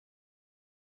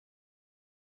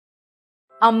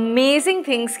Amazing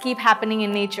things keep happening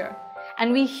in nature,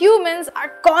 and we humans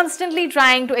are constantly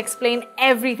trying to explain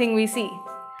everything we see.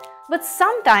 But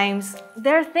sometimes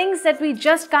there are things that we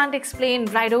just can't explain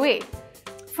right away.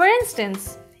 For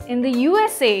instance, in the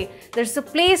USA, there's a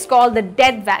place called the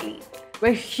Death Valley,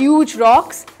 where huge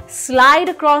rocks slide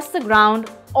across the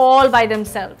ground all by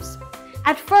themselves.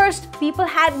 At first, people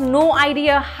had no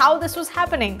idea how this was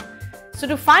happening. So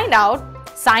to find out,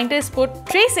 scientists put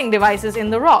tracing devices in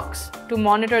the rocks to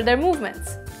monitor their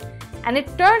movements. And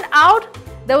it turned out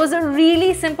there was a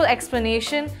really simple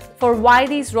explanation for why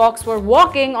these rocks were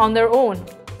walking on their own.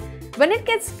 When it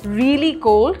gets really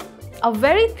cold, a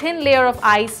very thin layer of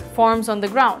ice forms on the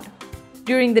ground.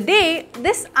 During the day,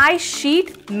 this ice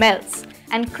sheet melts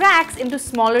and cracks into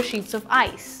smaller sheets of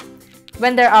ice.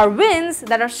 When there are winds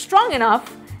that are strong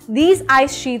enough, these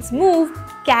ice sheets move,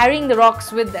 carrying the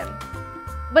rocks with them.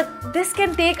 But this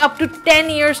can take up to 10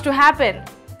 years to happen.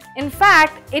 In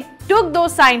fact, it took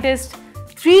those scientists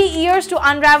 3 years to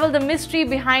unravel the mystery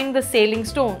behind the sailing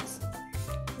stones.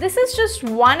 This is just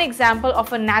one example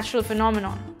of a natural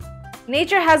phenomenon.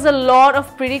 Nature has a lot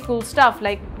of pretty cool stuff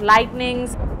like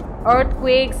lightnings,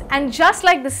 earthquakes, and just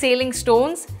like the sailing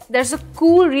stones, there's a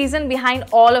cool reason behind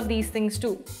all of these things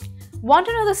too. Want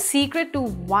to know the secret to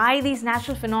why these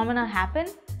natural phenomena happen?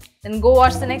 Then go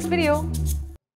watch the next video.